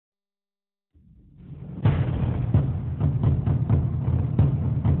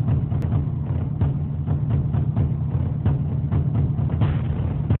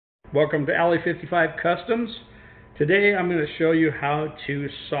Welcome to Alley 55 Customs. Today I'm going to show you how to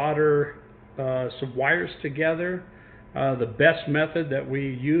solder some wires together. The best method that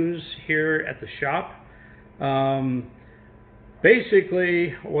we use here at the shop.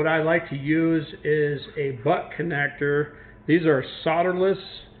 Basically what I like to use is a butt connector. These are solderless,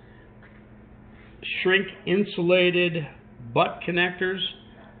 shrink insulated butt connectors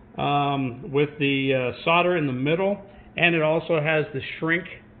with the solder in the middle, and it also has the shrink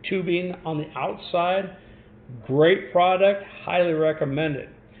tubing on the outside. Great product, highly recommend it.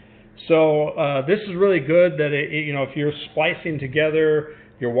 So this is really good that if you're splicing together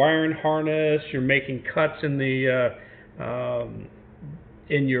your wiring harness, you're making cuts in the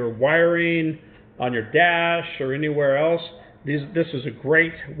in your wiring on your dash or anywhere else, this is a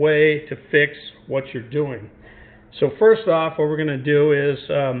great way to fix what you're doing. So first off, what we're going to do is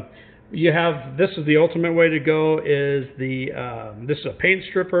this is the ultimate way to go. Is this is a paint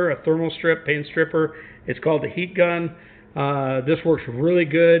stripper, a thermal strip paint stripper. It's called the heat gun. This works really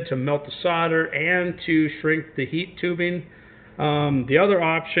good to melt the solder and to shrink the heat tubing. The other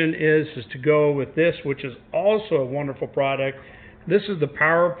option is to go with this, which is also a wonderful product. This is the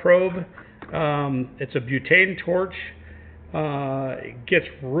Power Probe. It's a butane torch. It gets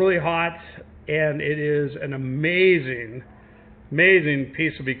really hot, and it is an amazing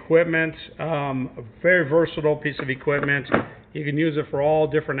piece of equipment. A very versatile piece of equipment. You can use it for all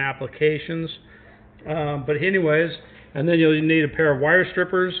different applications. But anyways, and then you'll need a pair of wire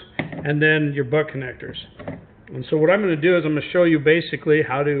strippers and then your butt connectors. And so what I'm going to do is I'm going to show you basically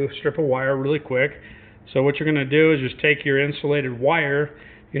how to strip a wire really quick. So what you're going to do is just take your insulated wire.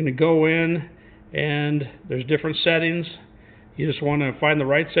 You're going to go in, and there's different settings. You just want to find the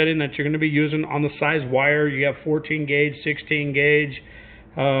right setting that you're going to be using on the size wire. You have 14 gauge, 16 gauge,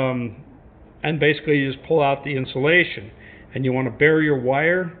 and basically you just pull out the insulation. And you want to bury your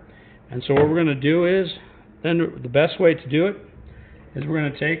wire. And so what we're going to do is, then the best way to do it is we're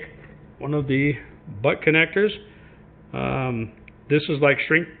going to take one of the butt connectors. This is like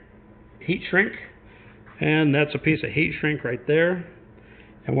heat shrink, and that's a piece of heat shrink right there.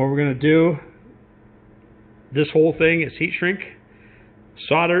 And what we're going to do, this whole thing is heat shrink.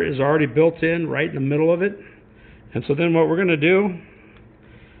 Solder is already built in right in the middle of it. And so then what we're going to do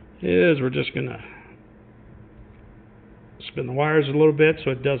is we're just going to spin the wires a little bit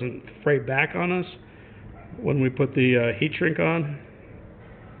so it doesn't fray back on us when we put the heat shrink on.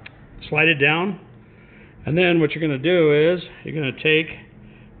 Slide it down, and then what you're going to do is you're going to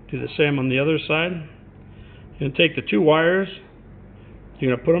do the same on the other side. You're going to take the two wires, you're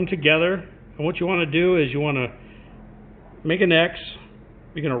going to put them together, and what you want to do is you want to make an X.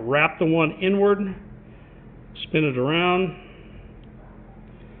 You're going to wrap the one inward, spin it around.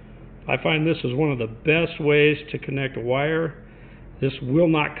 I find this is one of the best ways to connect a wire. This will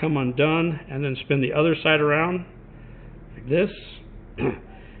not come undone. And then spin the other side around like this.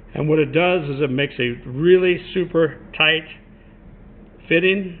 And what it does is it makes a really super tight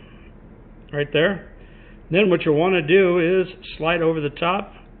fitting right there. Then what you want to do is slide over the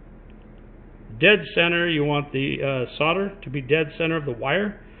top. Dead center, you want the solder to be dead center of the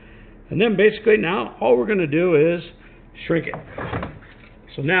wire. And then basically now all we're going to do is shrink it.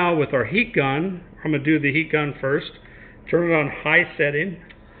 So now with our heat gun, I'm going to do the heat gun first. Turn it on high setting.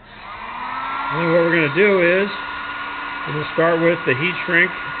 And then what we're going to do is we're going to start with the heat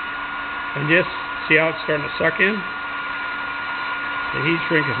shrink and just see how it's starting to suck in. The heat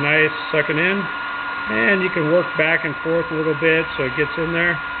shrink is nice, sucking in. And you can work back and forth a little bit so it gets in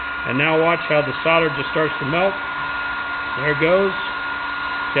there. And now watch how the solder just starts to melt. There it goes.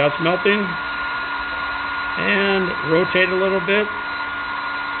 See how it's melting? And rotate a little bit.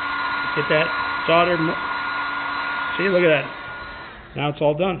 Get that solder. See, look at that. Now it's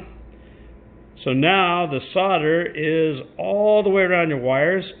all done. So now the solder is all the way around your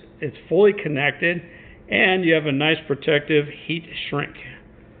wires. It's fully connected, and you have a nice protective heat shrink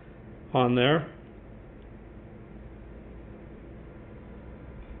on there.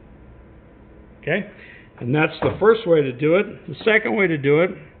 Okay, and that's the first way to do it. The second way to do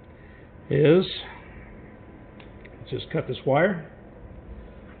it is just cut this wire.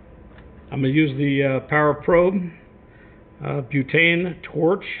 I'm going to use the Power Probe butane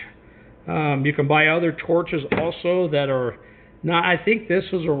torch. You can buy other torches also that are not, I think this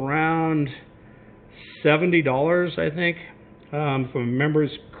was around $70, I think, if my memory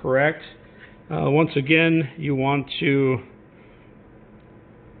is correct. Once again, you want to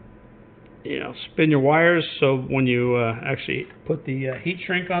spin your wires so when you actually put the heat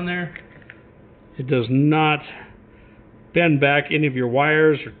shrink on there, it does not bend back any of your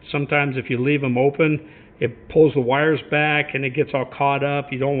wires. Sometimes if you leave them open, it pulls the wires back and it gets all caught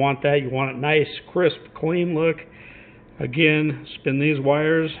up. You don't want that. You want it nice, crisp, clean look. Again, spin these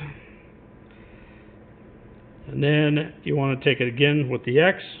wires. And then you want to take it again with the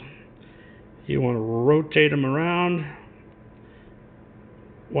X. You want to rotate them around.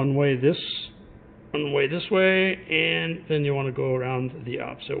 One way this way, and then you want to go around the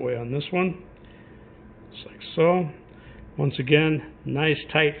opposite way on this one. Just like so. Once again, nice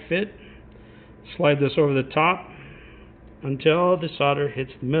tight fit. Slide this over the top until the solder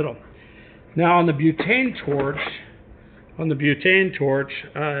hits the middle. Now on the butane torch,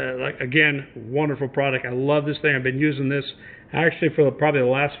 like again, wonderful product. I love this thing. I've been using this actually for probably the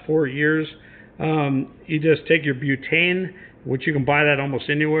last 4 years. You just take your butane, which you can buy that almost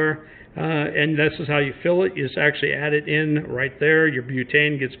anywhere, and this is how you fill it. You just actually add it in right there. Your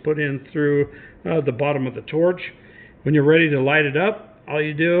butane gets put in through the bottom of the torch. When you're ready to light it up, all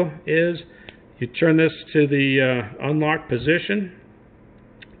you do is you turn this to the unlocked position,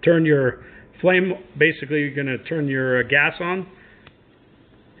 turn your flame, basically you're going to turn your gas on,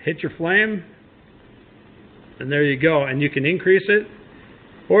 hit your flame, and there you go. And you can increase it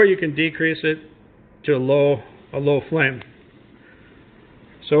or you can decrease it to a low flame.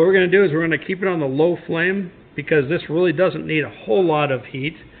 So what we're going to do is we're going to keep it on the low flame because this really doesn't need a whole lot of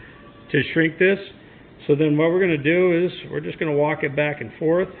heat to shrink this. So then what we're going to do is we're just going to walk it back and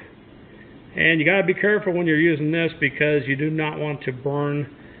forth. And you got to be careful when you're using this because you do not want to burn.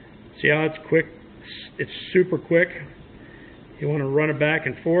 See how it's quick? It's super quick. You want to run it back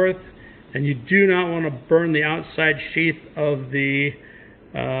and forth, and you do not want to burn the outside sheath of the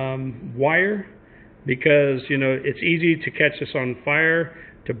wire because it's easy to catch this on fire,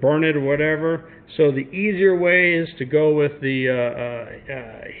 to burn it or whatever. So the easier way is to go with the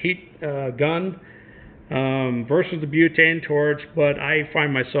heat gun versus the butane torch, but I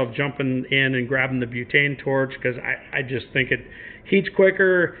find myself jumping in and grabbing the butane torch because I just think it heats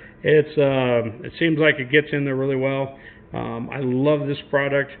quicker. It seems like it gets in there really well. I love this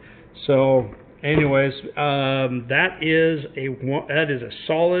product. So anyways, that is a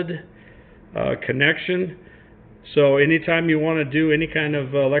solid connection. So anytime you want to do any kind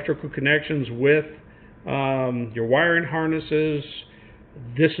of electrical connections with your wiring harnesses,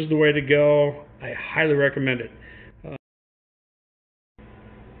 this is the way to go. I highly recommend it.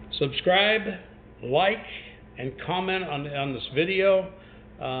 Subscribe, like, and comment on this video.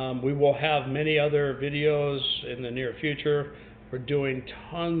 We will have many other videos in the near future. We're doing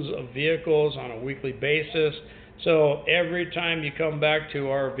tons of vehicles on a weekly basis. So every time you come back to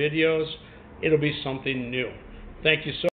our videos, it'll be something new. Thank you so much.